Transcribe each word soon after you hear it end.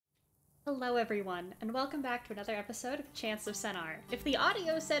Hello everyone, and welcome back to another episode of Chants of Sennaar. If the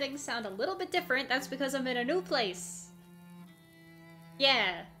audio settings sound a little bit different, that's because I'm in a new place.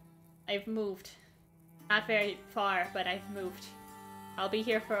 Yeah, I've moved. Not very far, but I've moved. I'll be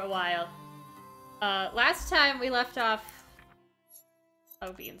here for a while. Last time we left off...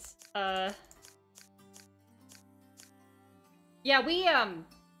 Oh, beans. Yeah, we haven't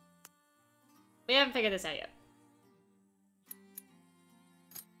figured this out yet.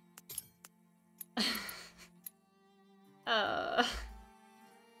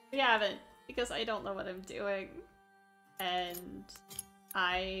 We haven't, because I don't know what I'm doing. And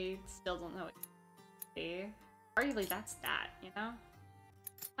I still don't know what to do. Arguably, that's that, you know?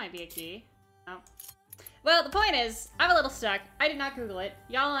 Might be a key. Oh. Well, the point is, I'm a little stuck. I did not Google it.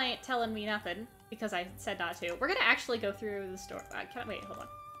 Y'all ain't telling me nothing, because I said not to. We're gonna actually go through the store. Wait, hold on.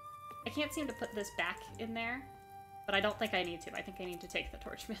 I can't seem to put this back in there, but I don't think I need to. I think I need to take the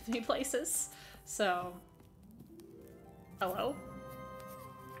torch with me places. So... Hello?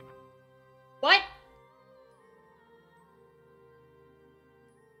 What?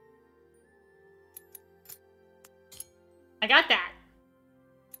 I got that.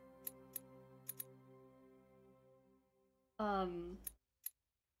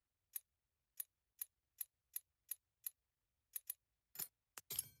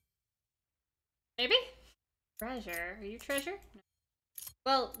 Maybe? Treasure? Are you treasure? No.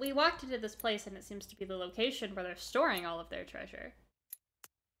 Well, we walked into this place and it seems to be the location where they're storing all of their treasure.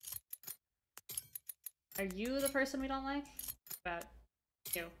 Are you the person we don't like? About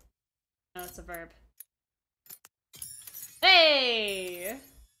you. No, it's a verb. Hey!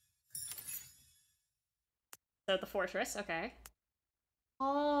 So the fortress, okay.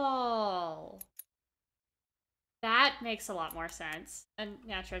 Oh. That makes a lot more sense. And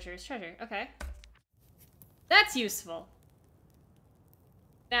yeah, treasure is treasure. Okay. That's useful.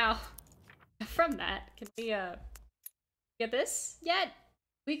 Now, from that, can we get this yet?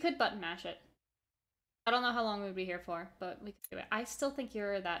 We could button mash it. I don't know how long we'd be here for, but we could do it. I still think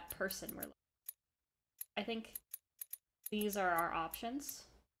you're that person we're looking for. I think these are our options.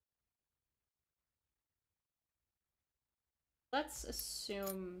 Let's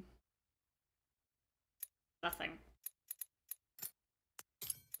assume nothing.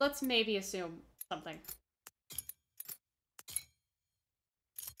 Let's maybe assume something.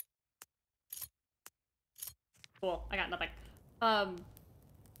 Cool, I got nothing.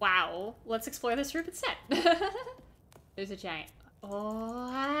 Wow. Let's explore this room instead. There's a giant. Oh,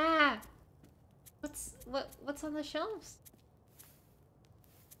 ah! What's on the shelves?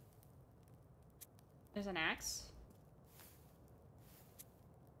 There's an axe.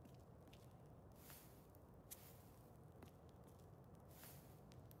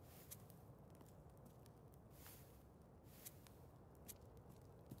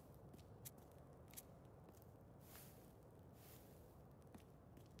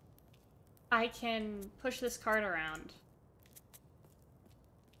 I can push this cart around.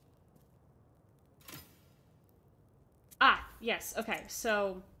 Ah, yes, okay,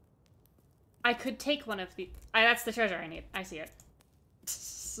 so... I could take one of the... that's the treasure I need. I see it.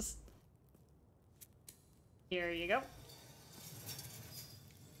 Here you go.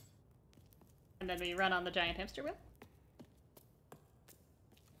 And then we run on the giant hamster wheel.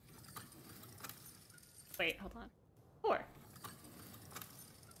 Wait, hold on. 4.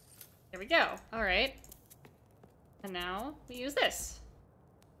 There we go. Alright. And now we use this.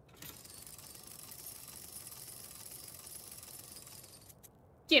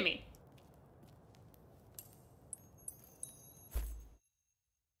 Gimme.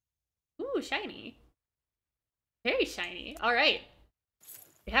 Ooh, shiny. Very shiny. Alright.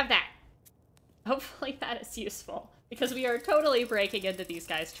 We have that. Hopefully that is useful. Because we are totally breaking into these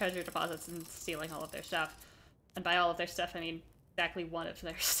guys' treasure deposits and stealing all of their stuff. And by all of their stuff, I mean exactly one of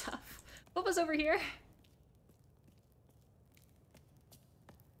their stuff. What was over here?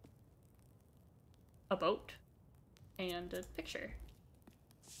 A boat. And a picture.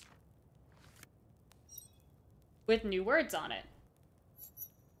 With new words on it.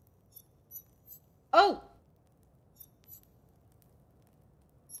 Oh!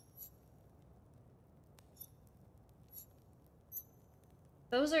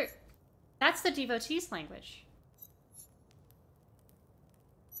 Those are... That's the devotees' language.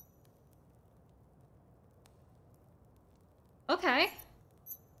 Okay.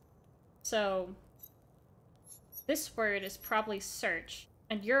 So... This word is probably search.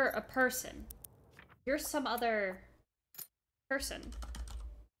 And you're a person. You're some other... person.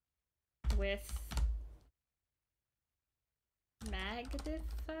 With...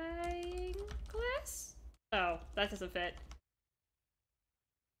 magnifying glass? Oh, that doesn't fit.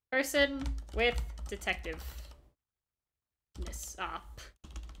 Person with detectiveness.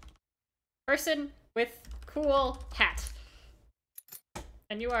 Person with cool hat.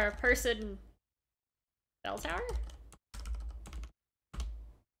 And you are a person... Bell tower?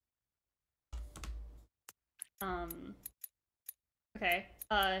 Okay.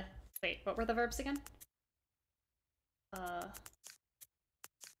 Wait, what were the verbs again?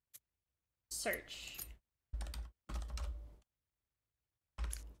 Search.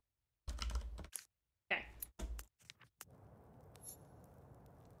 Okay.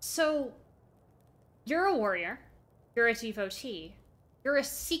 So, you're a warrior. You're a devotee. You're a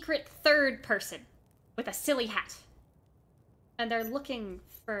secret third person with a silly hat. And they're looking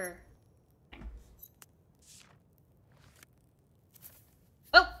for...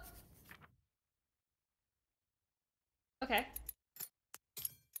 Oh! Okay.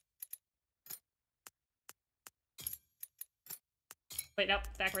 Wait, no,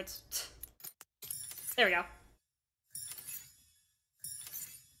 backwards. There we go.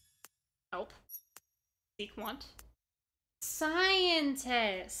 Help. Seek want.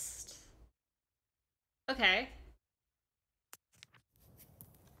 Scientist! Okay.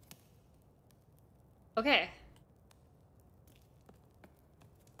 Okay.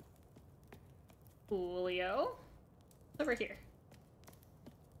 Julio? Over here.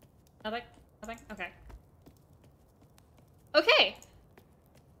 Nothing? Nothing? Okay. Okay!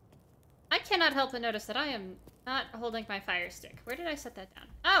 I cannot help but notice that I am not holding my fire stick. Where did I set that down?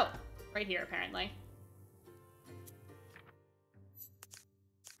 Oh! Right here, apparently.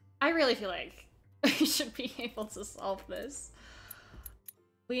 I really feel like we should be able to solve this.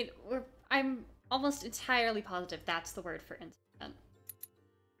 I'm almost entirely positive that's the word for incident.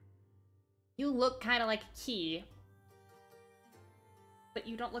 You look kind of like a key, but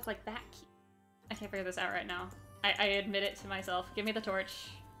you don't look like that key. I can't figure this out right now. I admit it to myself. Give me the torch.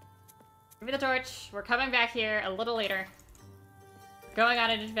 Give me the torch. We're coming back here a little later. We're going on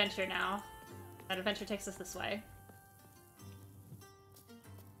an adventure now. That adventure takes us this way.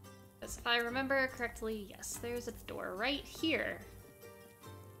 Because if I remember correctly, yes, there's a door right here.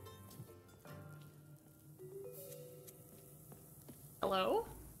 Hello?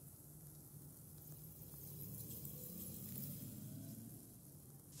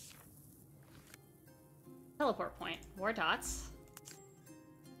 Teleport point. More dots.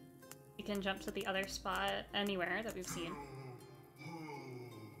 You can jump to the other spot anywhere that we've seen.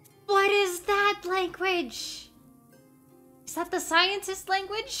 What is that language? Is that the scientist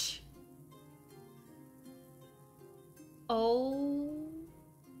language? Oh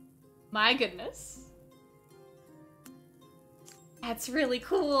my goodness. That's really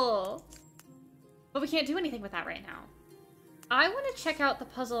cool. But we can't do anything with that right now. I want to check out the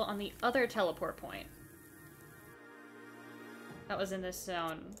puzzle on the other teleport point. That was in this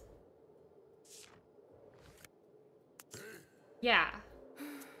zone. Yeah.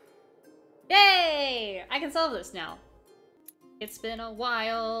 Yay! I can solve this now. It's been a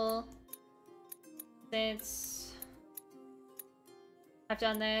while since I've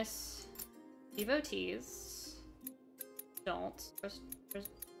done this. Devotees don't.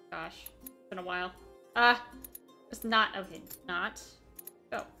 Gosh, it's been a while. It's not. Okay, not.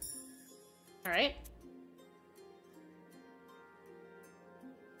 Go. Alright.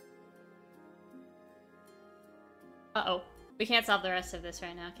 Uh-oh. We can't solve the rest of this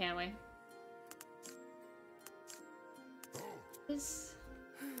right now, can we?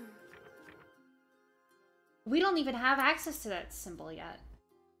 We don't even have access to that symbol yet.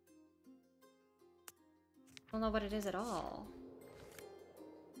 I don't know what it is at all.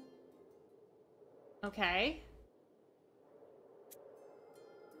 Okay.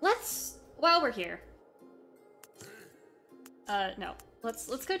 Let's... While we're here. No.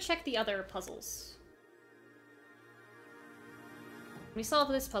 Let's go check the other puzzles. We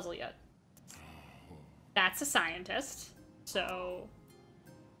solved this puzzle yet. That's a scientist, so...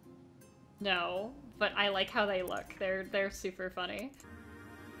 No, but I like how they look. They're super funny.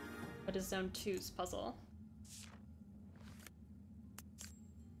 What is Zone 2's puzzle?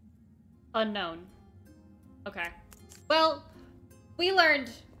 Unknown. Okay. Well, we learned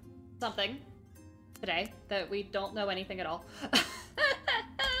something today that we don't know anything at all.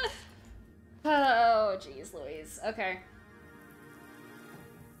 Oh, jeez Louise. Okay.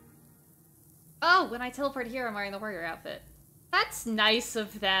 Oh, when I teleport here, I'm wearing the warrior outfit. That's nice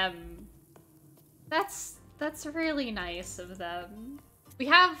of them. That's really nice of them. We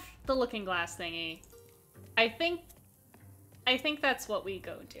have the looking glass thingy. I think that's what we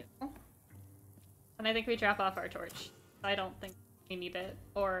go do. And I think we drop off our torch. I don't think we need it,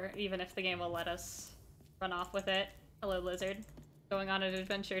 or even if the game will let us run off with it. Hello, lizard. going on an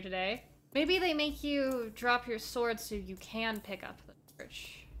adventure today. Maybe they make you drop your sword so you can pick up the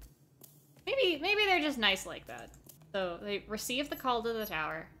torch. Maybe they're just nice like that. So they receive the call to the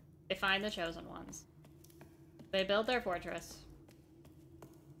tower. They find the chosen ones. They build their fortress.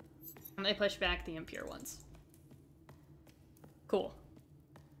 And they push back the impure ones. Cool.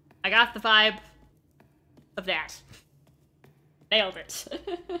 I got the vibe of that. Nailed it.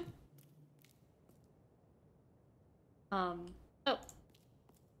 Oh.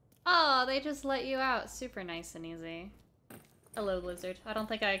 Oh, they just let you out. Super nice and easy. Hello, lizard. I don't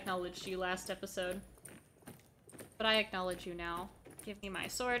think I acknowledged you last episode. But I acknowledge you now. Give me my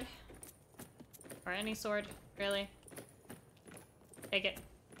sword. Or any sword, really. Take it.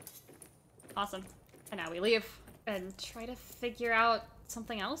 Awesome. And now we leave. And try to figure out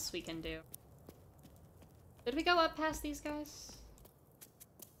something else we can do. Did we go up past these guys?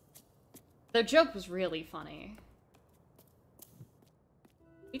 Their joke was really funny.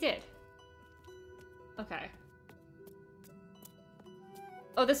 We did. Okay.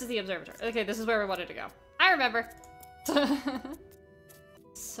 Oh, this is the observatory. Okay, this is where we wanted to go. I remember.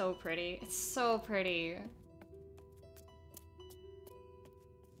 So pretty. It's so pretty.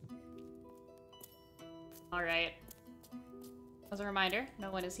 Alright. As a reminder,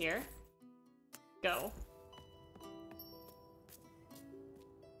 no one is here. Go.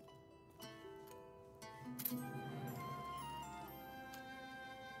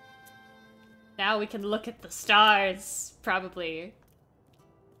 Now we can look at the stars, probably.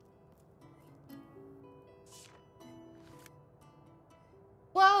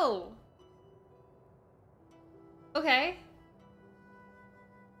 Whoa! Okay.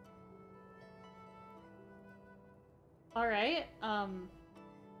 Alright,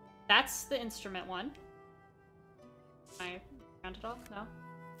 that's the instrument one. Can I count it all? No?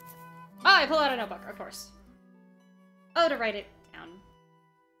 Oh, I pull out a notebook, of course. Oh, to write it down.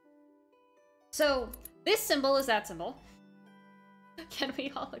 So, this symbol is that symbol. Can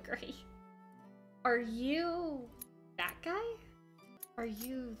we all agree? Are you that guy? Are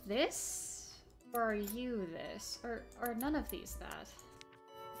you this? Or are you this? Or are none of these that?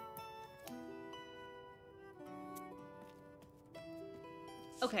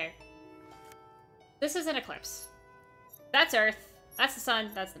 Okay. This is an eclipse. That's Earth. That's the sun.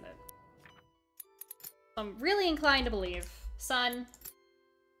 That's the moon. So I'm really inclined to believe sun,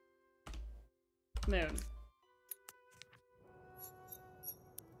 moon.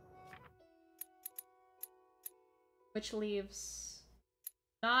 Which leaves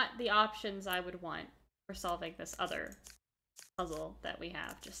not the options I would want for solving this other puzzle that we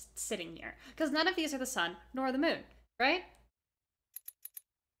have just sitting here. Because none of these are the sun nor the moon, right?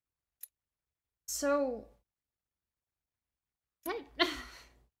 So...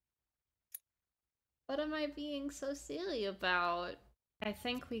 What am I being so silly about? I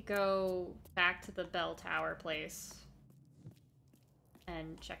think we go back to the bell tower place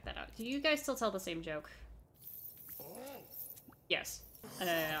and check that out. Do you guys still tell the same joke? Yes.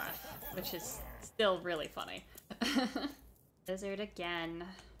 Which is still really funny. Lizard again.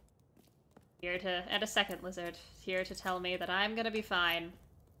 Here to... And a second lizard. Here to tell me that I'm gonna be fine.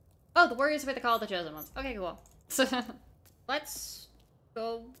 Oh, the warriors with the call of the chosen ones. Okay, cool. So, let's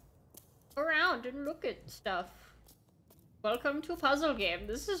go around and look at stuff. Welcome to a puzzle game.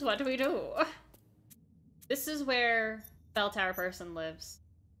 This is what we do. This is where Bell Tower person lives.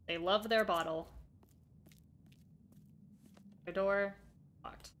 They love their bottle. Their door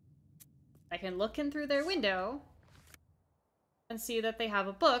locked. I can look in through their window and see that they have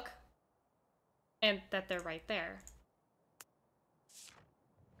a book and that they're right there.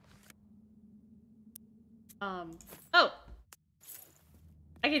 Oh!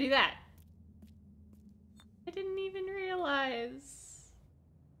 I can do that. I didn't even realize.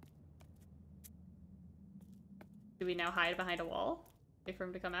 Do we now hide behind a wall? Wait for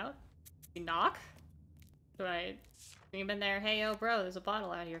him to come out? Do we knock? Do I scream in there, hey yo bro, there's a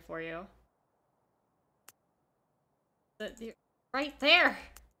bottle out here for you. You're right there!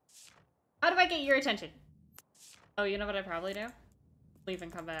 How do I get your attention? Oh, you know what I probably do? Leave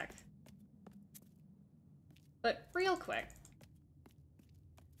and come back. But real quick.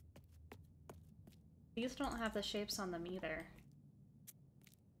 These don't have the shapes on them either.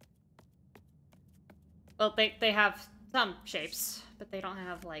 Well, they have some shapes, but they don't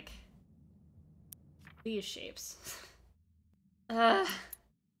have, like, these shapes. Why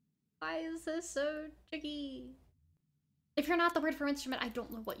is this so tricky? If you're not the word for instrument, I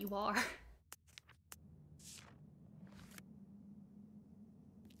don't know what you are.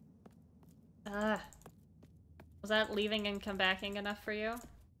 Was that leaving and come backing enough for you?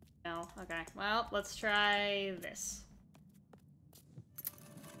 No? Okay. Well, let's try this.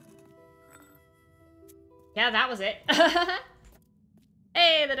 Yeah, that was it.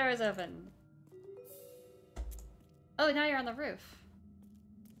 Hey, the door's open. Oh, now you're on the roof.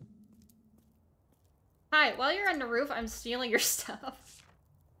 Hi, while you're on the roof, I'm stealing your stuff.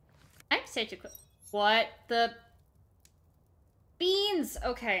 I'm such a what the beans?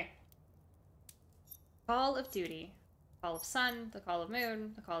 Okay. Call of Duty. Call of Sun, the Call of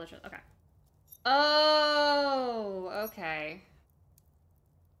Moon, the Call of... Okay. Oh, okay.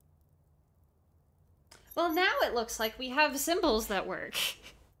 Well, now it looks like we have symbols that work.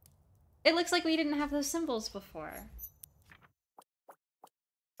 It looks like we didn't have those symbols before.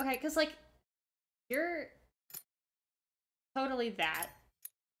 Okay, because, like, you're totally that,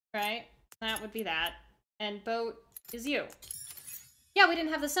 right? That would be that. And boat is you. Yeah, we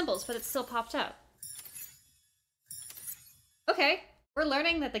didn't have the symbols, but it still popped up. Okay, we're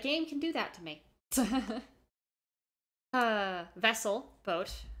learning that the game can do that to me. Vessel,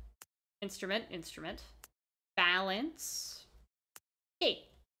 boat. Instrument, instrument. Balance. Hey.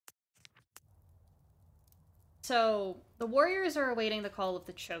 So, the warriors are awaiting the call of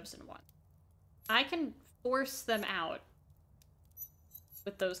the Chosen One. I can force them out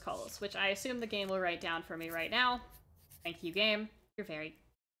with those calls, which I assume the game will write down for me right now. Thank you, game. You're very...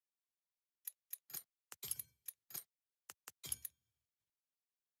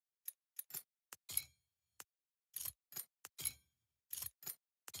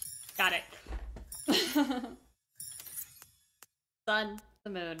 Got it. Sun,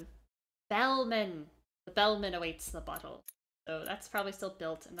 the moon. Bellman. The bellman awaits the bottle. So that's probably still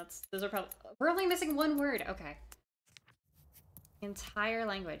built, and those are probably... We're only missing one word. Okay. Entire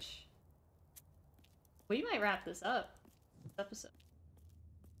language. We might wrap this up. This episode.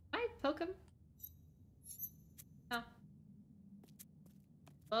 Hi, poke him. Oh.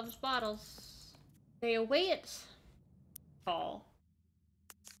 Loves bottles. They await call.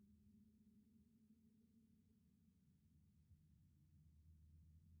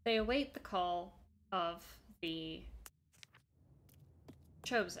 They await the call of the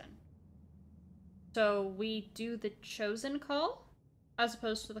Chosen. So we do the Chosen call, as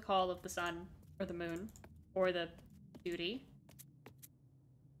opposed to the call of the sun, or the moon, or the duty.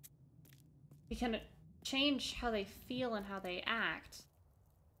 We can change how they feel and how they act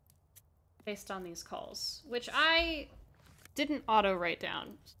based on these calls, which I didn't auto-write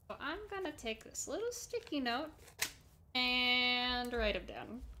down. So I'm gonna take this little sticky note and write them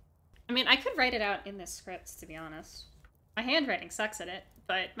down. I mean, I could write it out in this script, to be honest. My handwriting sucks at it,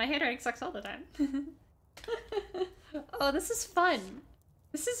 but my handwriting sucks all the time. Oh, this is fun.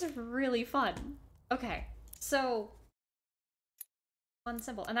 This is really fun. Okay, so... one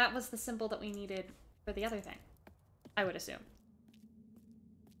symbol. And that was the symbol that we needed for the other thing, I would assume.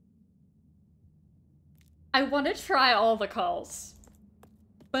 I want to try all the calls,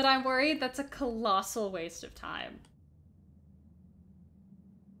 but I'm worried that's a colossal waste of time.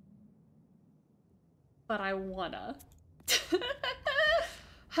 But I wanna.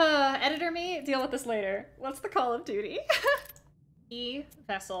 Editor me, deal with this later. What's the Call of Duty? E,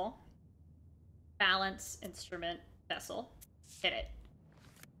 vessel. Balance, instrument, vessel. Hit it.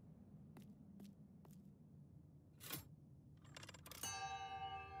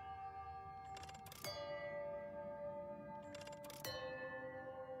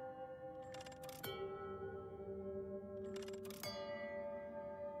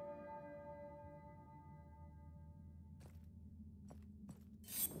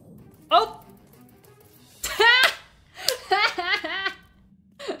 Oh!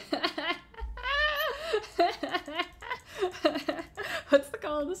 What's the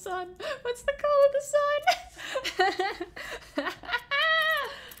call of the sun? What's the call of the sun?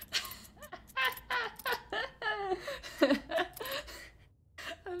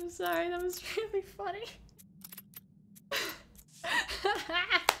 I'm sorry, that was really funny.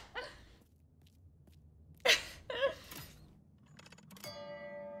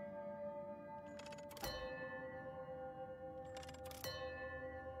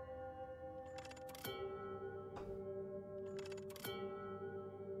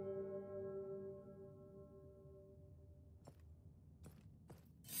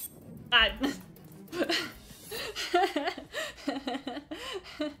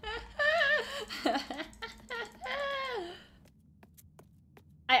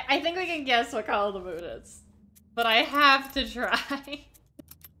 I think we can guess what Call of the Moon is, but I have to try.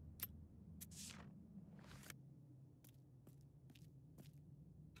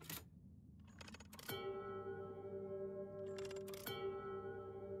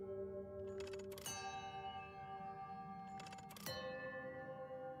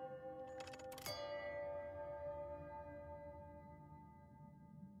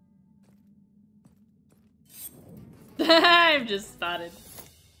 I'm just spotted.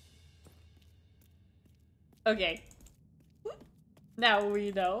 Okay. Now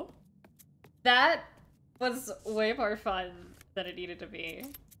we know. That was way more fun than it needed to be.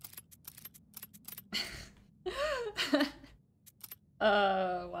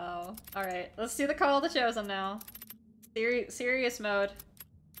 Wow. Alright, let's do the Call of the Chosen now. Serious mode.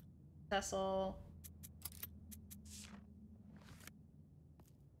 Cecil.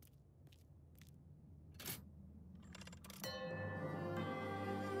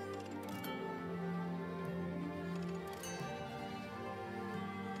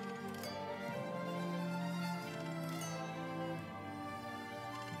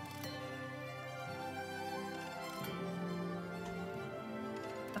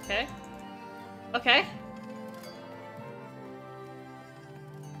 Okay. Okay.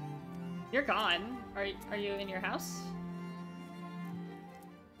 You're gone. Are you in your house?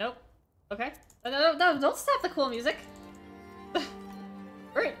 Nope. Okay. No, don't stop the cool music.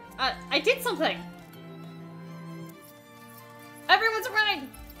 Right. I did something. Everyone's running.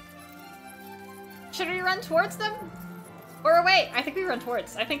 Should we run towards them? Or wait, I think we run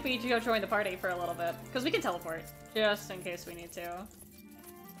towards. I think we go join the party for a little bit. Because we can teleport. Just in case we need to.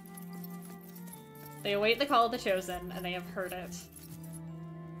 They await the Call of the Chosen, and they have heard it.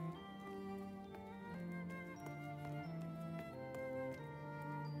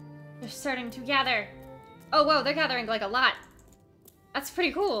 They're starting to gather. Oh, whoa, they're gathering like a lot. That's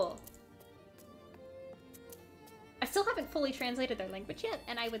pretty cool. I still haven't fully translated their language yet,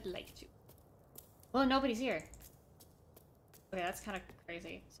 and I would like to. Well, nobody's here. Okay, that's kind of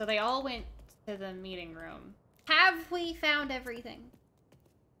crazy. So they all went to the meeting room. Have we found everything?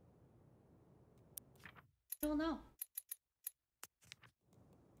 I don't know.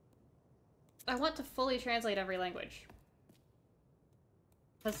 I want to fully translate every language.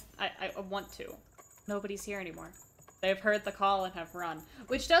 Because I want to. Nobody's here anymore. They've heard the call and have run.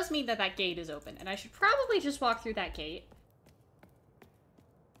 Which does mean that that gate is open. And I should probably just walk through that gate.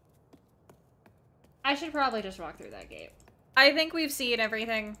 I should probably just walk through that gate. I think we've seen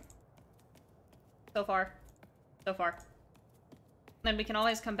everything. So far. So far. Then we can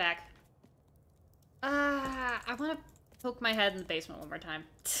always come back. I want to poke my head in the basement one more time.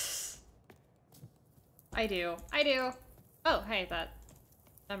 I do. I do. Oh, hey, that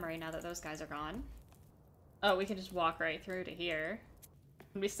memory now that those guys are gone. Oh, we can just walk right through to here.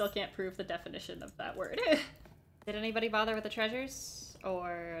 And we still can't prove the definition of that word. Did anybody bother with the treasures?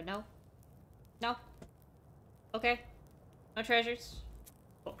 Or no? No? Okay. No treasures?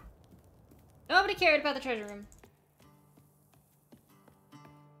 Cool. Nobody cared about the treasure room.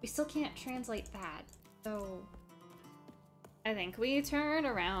 We still can't translate that, so I think we turn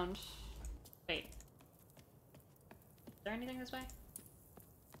around. Wait. Is there anything this way?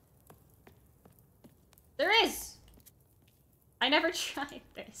 There is! I never tried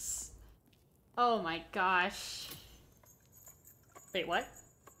this. Oh my gosh. Wait, what?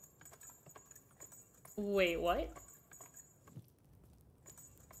 Wait, what?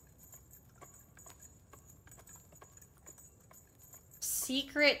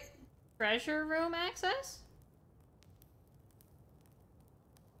 Secret treasure room access?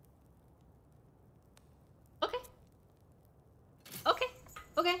 Okay. Okay.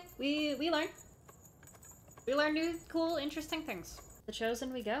 Okay. We learn. We learn new, cool, interesting things. The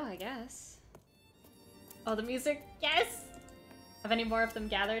Chosen we go, I guess. Oh, the music. Yes! Have any more of them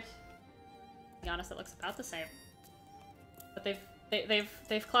gathered? To be honest, it looks about the same. But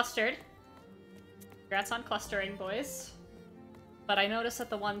they've clustered. Congrats on clustering, boys. But I noticed that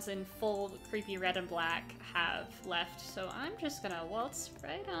the ones in full creepy red and black have left, so I'm just gonna waltz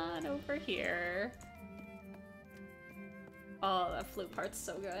right on over here. Oh, that flute part's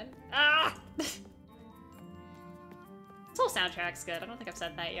so good. Ah! This whole soundtrack's good. I don't think I've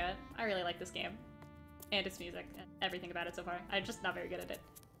said that yet. I really like this game. And its music, and everything about it so far. I'm just not very good at it.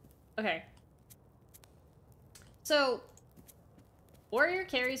 Okay. So, warrior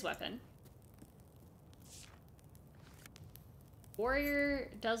carries weapon. Warrior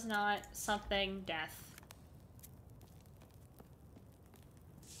does not something death.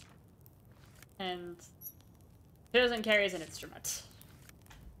 And Chosen carries an instrument.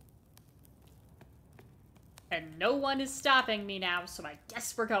 And no one is stopping me now, so I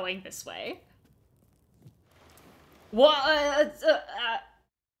guess we're going this way. What?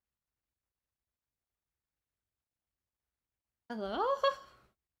 Hello?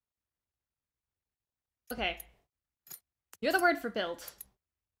 Okay. You're the word for build.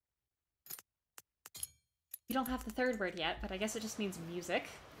 You don't have the third word yet, but I guess it just means music.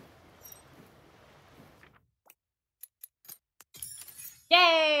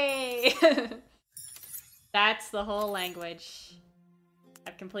 Yay! That's the whole language.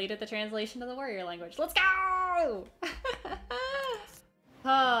 I've completed the translation of the warrior language. Let's go!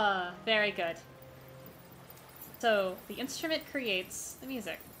 Ah, very good. So, the instrument creates the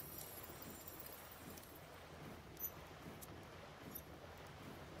music.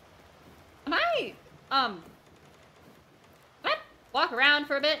 Am I, can I walk around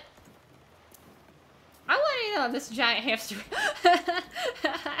for a bit? I want to know this giant hamster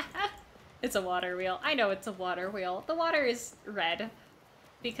wheel. It's a water wheel. I know it's a water wheel. The water is red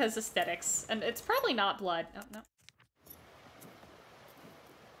because aesthetics, and it's probably not blood. Oh, no.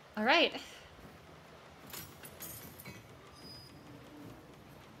 All right.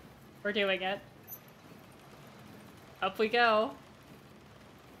 We're doing it. Up we go.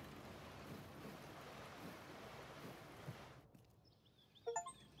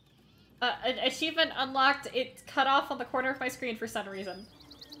 An achievement unlocked. It cut off on the corner of my screen for some reason.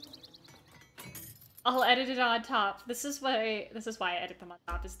 I'll edit it on top. This is why I edit them on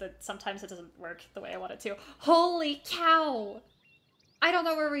top, is that sometimes it doesn't work the way I want it to. Holy cow! I don't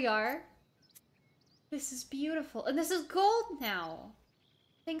know where we are. This is beautiful. And this is gold now.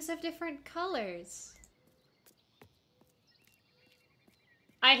 Things have different colors.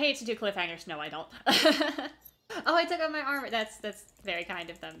 I hate to do cliffhangers. No, I don't. Oh, I took out my armor. That's very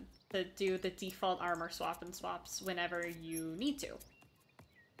kind of them to do the default armor swap and swaps whenever you need to.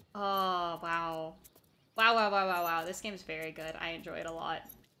 Oh, wow. Wow. This game's very good. I enjoy it a lot.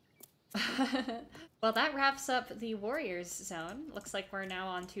 Well, that wraps up the Warriors zone. Looks like we're now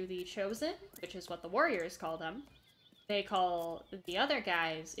on to the Chosen, which is what the Warriors call them. They call the other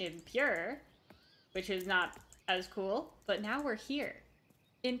guys Impure, which is not as cool, but now we're here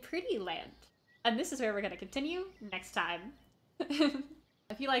in Pretty Land. And this is where we're going to continue next time.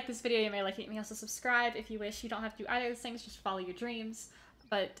 If you like this video, you may like it. You may also subscribe if you wish. You don't have to do either of those things, just follow your dreams.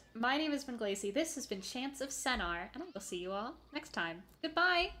 But my name has been Glacy, this has been Chants of Sennaar, and I will see you all next time.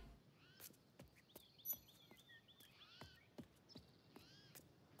 Goodbye!